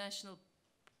the international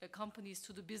companies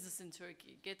to do business in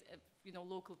Turkey, get a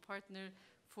local partner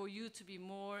for you to be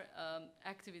more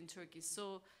active in Turkey.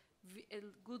 So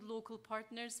good local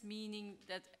partners, meaning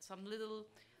that some little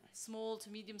small to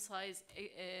medium-sized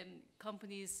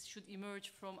companies should emerge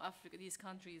from Africa, these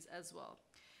countries as well.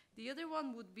 The other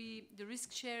one would be the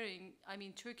risk sharing. I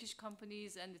mean, Turkish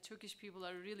companies and the Turkish people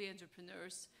are really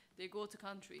entrepreneurs. They go to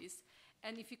countries.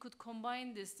 And if you could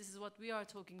combine this is what we are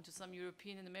talking to some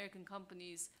European and American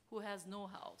companies who has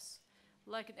know-hows,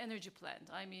 like an energy plant.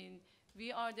 I mean,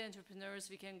 we are the entrepreneurs,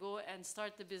 we can go and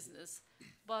start the business.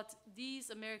 But these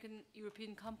American,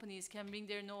 European companies can bring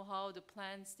their know-how, the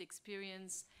plants, the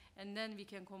experience, and then we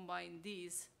can combine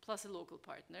these plus a local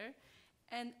partner.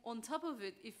 And on top of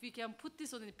it, if we can put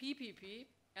this on a PPP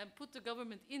and put the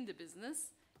government in the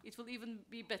business, it will even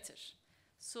be better.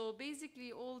 So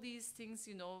basically all these things,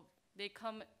 they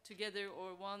come together,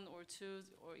 or one or two,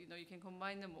 or you can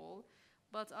combine them all.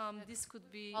 But this could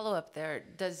be... Follow up there.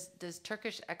 Does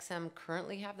Turkish XM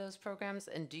currently have those programs?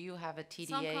 And do you have a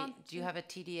TDA? Do you have a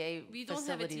TDA We don't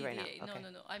have a facility TDA. right now? No,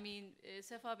 Okay. no. I mean,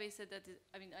 Sefa Bey said that,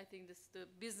 I think the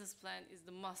business plan is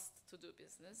the must to do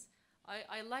business.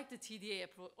 I like the TDA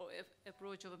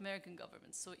approach of American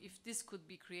government. So if this could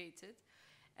be created,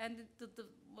 and the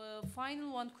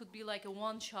final one could be like a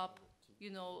one-shop,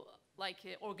 like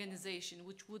an organization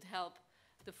which would help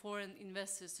the foreign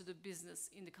investors to do business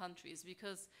in the countries,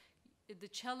 because the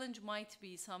challenge might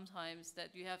be sometimes that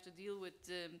you have to deal with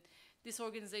this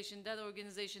organization, that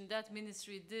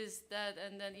ministry, this, that,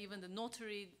 and then even the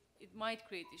notary, it might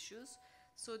create issues.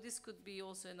 So this could be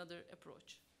also another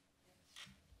approach.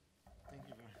 Thank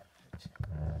you very much.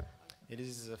 It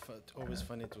is always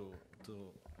funny to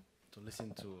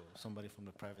listen to somebody from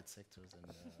the private sectors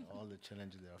and all the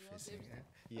challenges they are facing.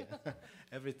 Yeah,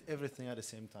 everything at the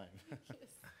same time.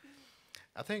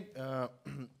 I think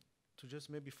to just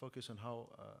maybe focus on how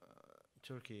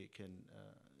Turkey can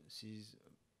seize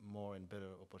more and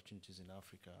better opportunities in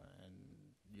Africa, and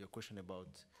your question about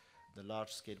the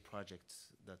large-scale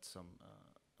projects that some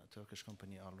Turkish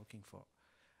company are looking for.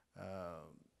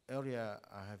 Earlier,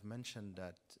 I have mentioned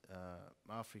that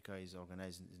Africa is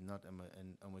organized, is not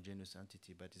an homogeneous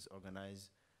entity, but is organized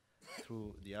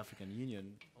through the African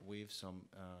Union with some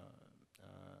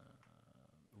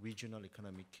regional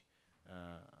economic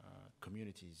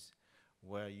communities,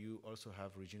 where you also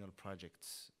have regional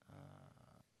projects.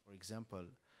 For example,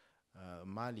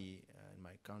 Mali, in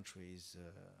my country, is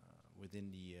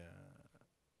within the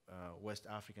West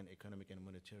African Economic and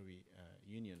Monetary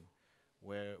Union,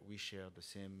 where we share the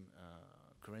same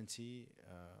currency,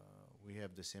 we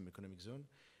have the same economic zone,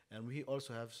 and we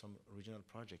also have some regional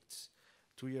projects.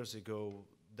 2 years ago,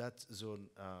 that zone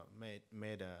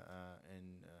made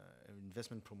an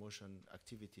investment promotion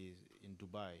activities in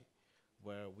Dubai,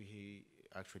 where we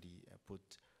actually put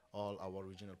all our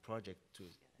regional projects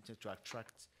to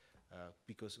attract,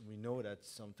 because we know that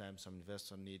sometimes some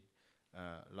investors need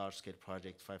large-scale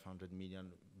project, 500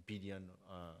 million, billion,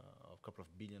 a couple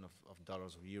of billion of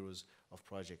dollars or euros of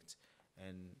projects.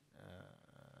 And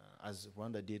as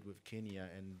Rwanda did with Kenya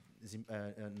and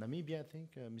Namibia, I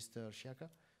think, Mr. Shiaka,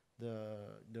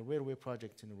 the railway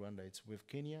project in Rwanda, it's with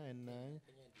Kenya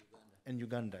and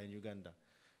Uganda.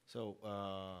 So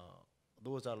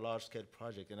those are large-scale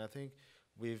projects. And I think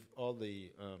with all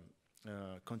the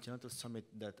continental summit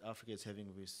that Africa is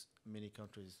having with many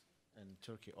countries, and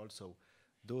Turkey also,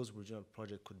 those regional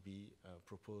projects could be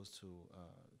proposed to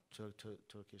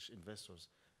Turkish investors.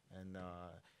 And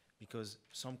because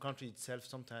some country itself,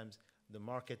 sometimes the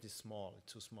market is small,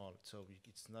 it's too small, so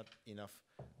it's not enough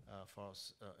for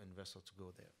us investors to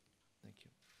go there. Thank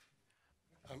you.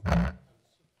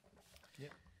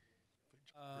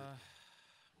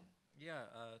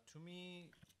 To me,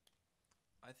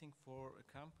 I think for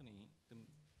a company,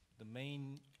 the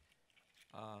main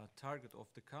target of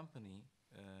the company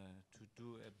to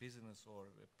do a business or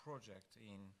a project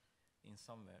in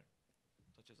somewhere,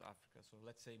 such as Africa. So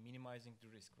let's say minimizing the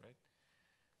risk, right?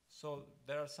 So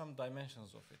there are some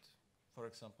dimensions of it. For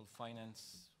example,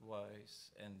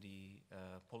 finance-wise and the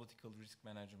political risk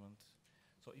management.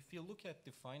 So if you look at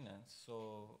the finance,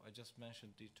 so I just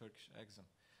mentioned the Turkish Exim,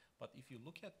 but if you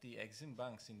look at the Exim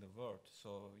banks in the world,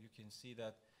 so you can see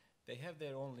that they have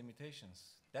their own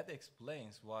limitations. That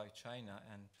explains why China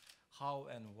and how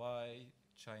and why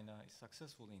China is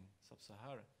successful in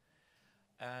Sub-Saharan.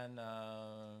 And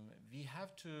we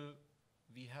have to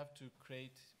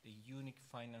create a unique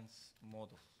finance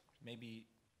model. Maybe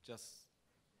just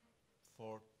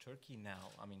for Turkey now.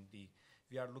 I mean,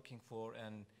 we are looking for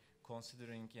and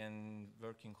considering and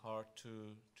working hard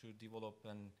to develop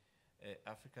an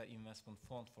Africa Investment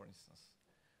Fund, for instance.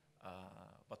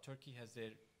 But Turkey has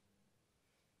their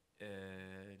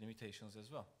limitations as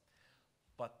well.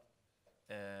 But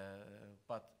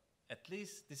at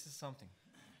least this is something.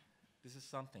 This is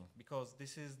something, because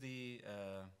this is the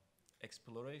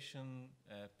exploration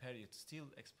period, still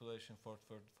exploration for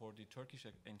the Turkish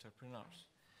entrepreneurs.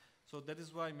 So that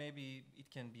is why maybe it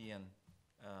can be an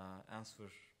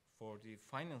answer for the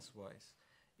finance-wise.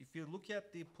 If you look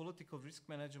at the political risk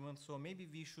management, so maybe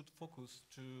we should focus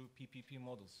to PPP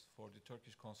models for the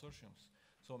Turkish consortiums.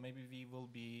 So maybe we will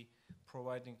be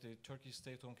providing the Turkish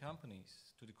state-owned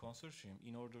companies to the consortium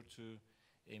in order to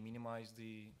minimize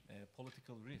the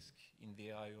political risk in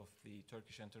the eye of the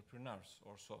Turkish entrepreneurs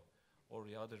or so, or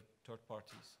the other third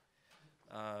parties.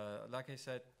 Like I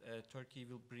said, Turkey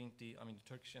will bring the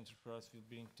Turkish enterprise will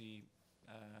bring the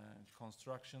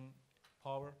construction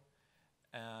power,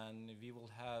 and we will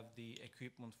have the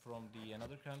equipment from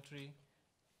another country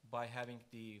by having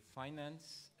the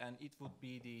finance, and it would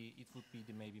be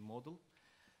the maybe model,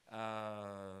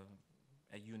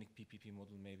 a unique PPP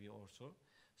model maybe also.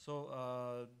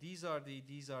 So these are the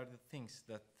things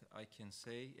that I can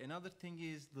say. Another thing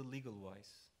is the legal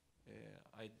wise.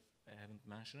 I haven't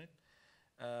mentioned it.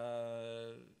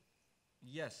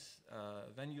 Yes,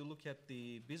 when you look at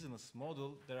the business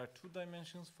model, there are two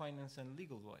dimensions: finance and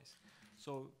legal wise.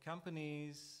 So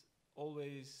companies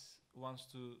always wants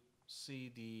to see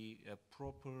the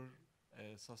proper,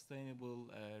 sustainable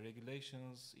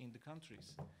regulations in the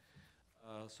countries.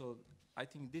 So I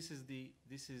think this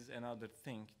is another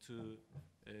thing to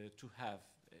have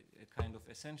a kind of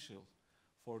essential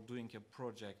for doing a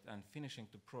project and finishing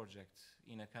the project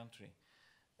in a country.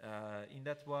 In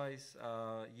that wise,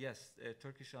 yes,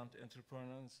 Turkish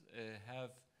entrepreneurs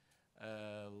have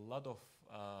a lot of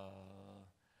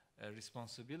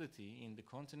responsibility in the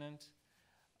continent,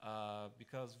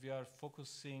 because we are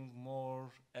focusing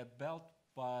more about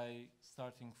by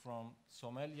starting from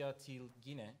Somalia till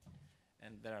Guinea,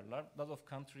 and there are a lot of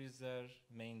countries there,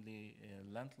 mainly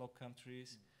landlocked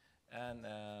countries, and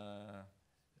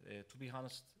to be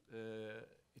honest,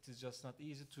 it is just not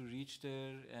easy to reach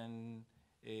there and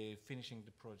finishing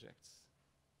the projects.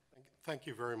 Thank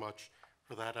you very much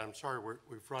for that. I'm sorry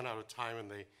we've run out of time,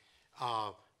 and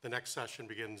the next session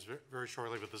begins very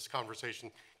shortly, but this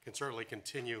conversation can certainly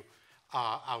continue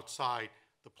outside.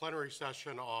 The plenary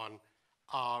session on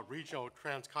regional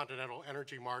transcontinental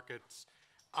energy markets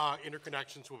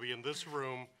interconnections will be in this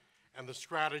room, and the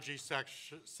strategy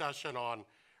session on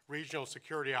regional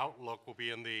security outlook will be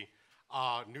in the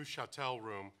Neuchâtel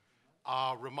room.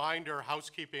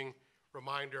 Housekeeping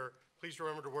reminder, please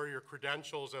remember to wear your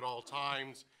credentials at all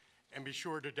times, and be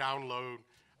sure to download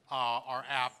our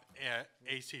app at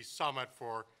AC Summit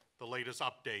for the latest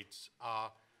updates.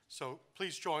 So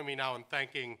please join me now in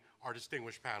thanking our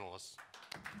distinguished panelists.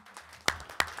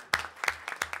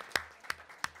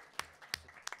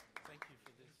 Thank you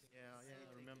for this. Yeah,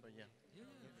 I remember, yeah.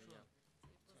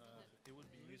 It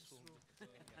would be useful.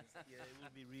 Yeah, it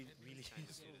would be really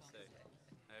useful.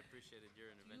 I appreciated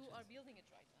your intervention. You are building it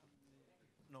right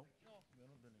now. No, we are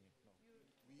not doing it, no.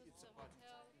 It's a project.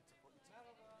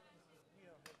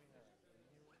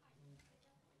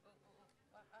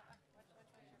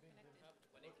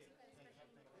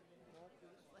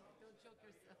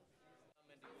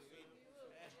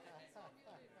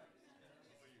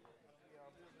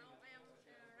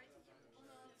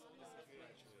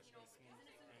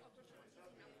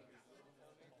 Don't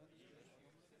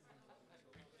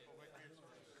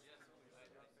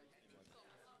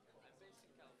choke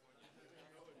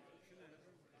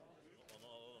yourself. Onu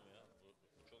alalım ya. Bu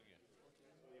çok iyi.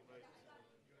 Country reporter.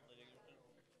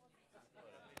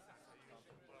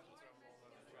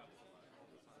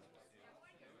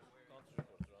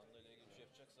 Anla ile ilgili bir şey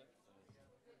yapacaksak.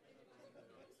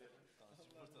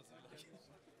 Country reporter.